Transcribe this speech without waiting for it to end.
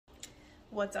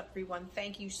What's up, everyone?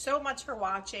 Thank you so much for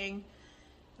watching.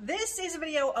 This is a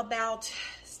video about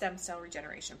stem cell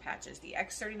regeneration patches, the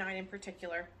X39 in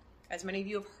particular. As many of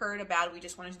you have heard about, we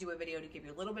just wanted to do a video to give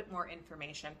you a little bit more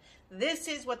information. This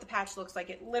is what the patch looks like.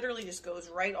 It literally just goes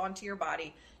right onto your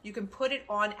body. You can put it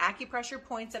on acupressure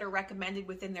points that are recommended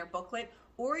within their booklet,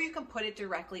 or you can put it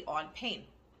directly on pain.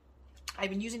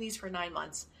 I've been using these for 9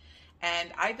 months, and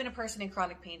I've been a person in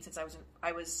chronic pain since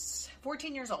I was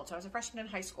 14 years old. So I was a freshman in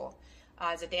high school.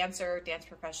 As a dancer, danced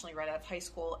professionally right out of high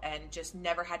school, and just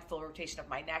never had full rotation of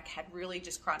my neck, had really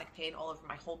just chronic pain all over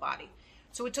my whole body.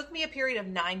 So it took me a period of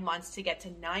 9 months to get to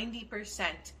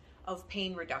 90% of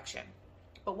pain reduction.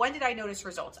 But when did I notice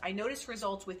results? I noticed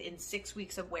results within 6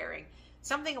 weeks of wearing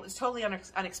something that was totally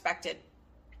unexpected,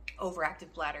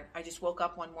 overactive bladder. I just woke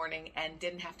up one morning and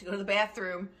didn't have to go to the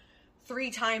bathroom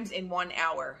 3 times in 1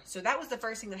 hour. So that was the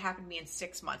first thing that happened to me in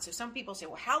 6 months. So some people say,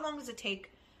 well, how long does it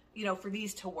take, for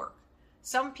these to work?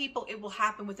 Some people, it will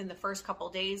happen within the first couple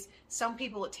of days. Some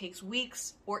people, it takes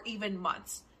weeks or even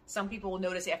months. Some people will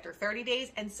notice after 30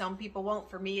 days and some people won't.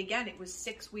 For me, again, it was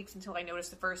 6 weeks until I noticed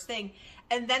the first thing.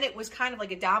 And then it was kind of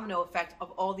like a domino effect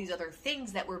of all these other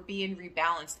things that were being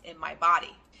rebalanced in my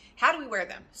body. How do we wear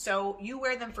them? So you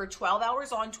wear them for 12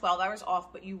 hours on, 12 hours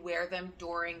off, but you wear them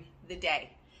during the day.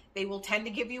 They will tend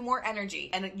to give you more energy,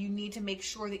 and you need to make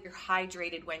sure that you're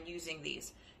hydrated when using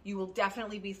these. You will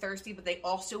definitely be thirsty, but they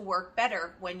also work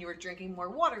better when you're drinking more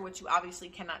water, which you obviously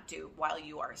cannot do while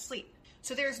you are asleep.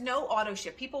 So there's no auto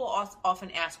ship. People will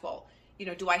often ask, well,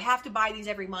 do I have to buy these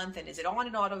every month, and is it on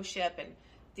an auto ship? And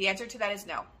the answer to that is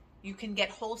no. You can get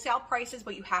wholesale prices,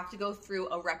 but you have to go through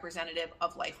a representative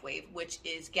of Lifewave, which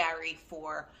is Gary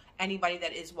for anybody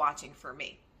that is watching for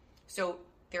me. So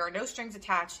there are no strings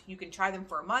attached. You can try them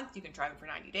for a month. You can try them for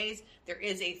 90 days. There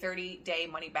is a 30-day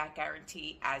money-back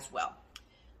guarantee as well.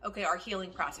 Okay, our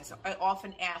healing process.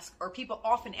 People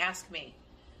often ask me,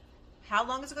 how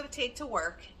long is it going to take to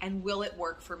work, and will it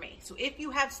work for me? So if you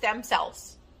have stem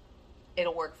cells,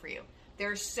 it'll work for you.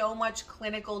 There's so much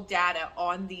clinical data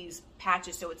on these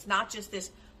patches, so it's not just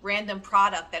this random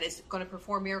product that is going to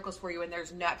perform miracles for you, and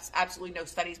there's absolutely no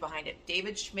studies behind it.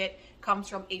 David Schmidt comes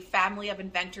from a family of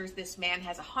inventors. This man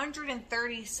has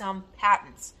 130 some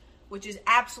patents, which is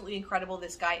absolutely incredible.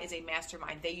 This guy is a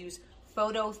mastermind. They use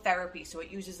phototherapy, so it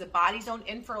uses the body's own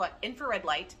infrared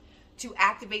light to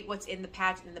activate what's in the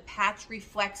patch, and the patch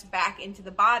reflects back into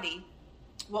the body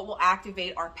what will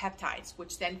activate our peptides,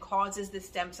 which then causes the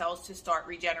stem cells to start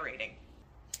regenerating.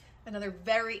 Another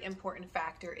very important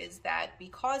factor is that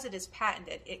because it is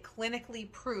patented, it clinically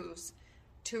proves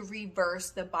to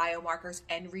reverse the biomarkers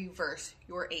and reverse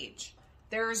your age.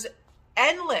 There's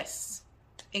endless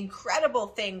incredible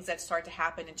things that start to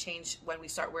happen and change when we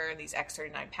start wearing these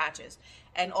X39 patches.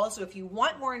 And also, if you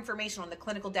want more information on the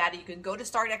clinical data, you can go to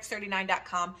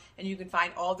startx39.com and you can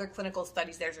find all their clinical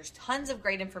studies there. There's tons of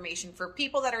great information. For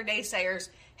people that are naysayers,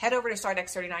 head over to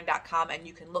startx39.com and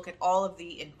you can look at all of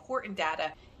the important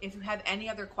data. If you have any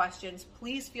other questions,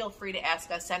 please feel free to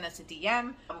ask us, send us a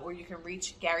DM, or you can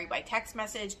reach Gary by text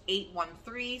message,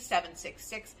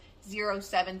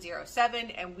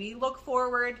 813-766-0707, and we look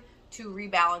forward to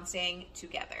rebalancing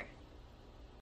together.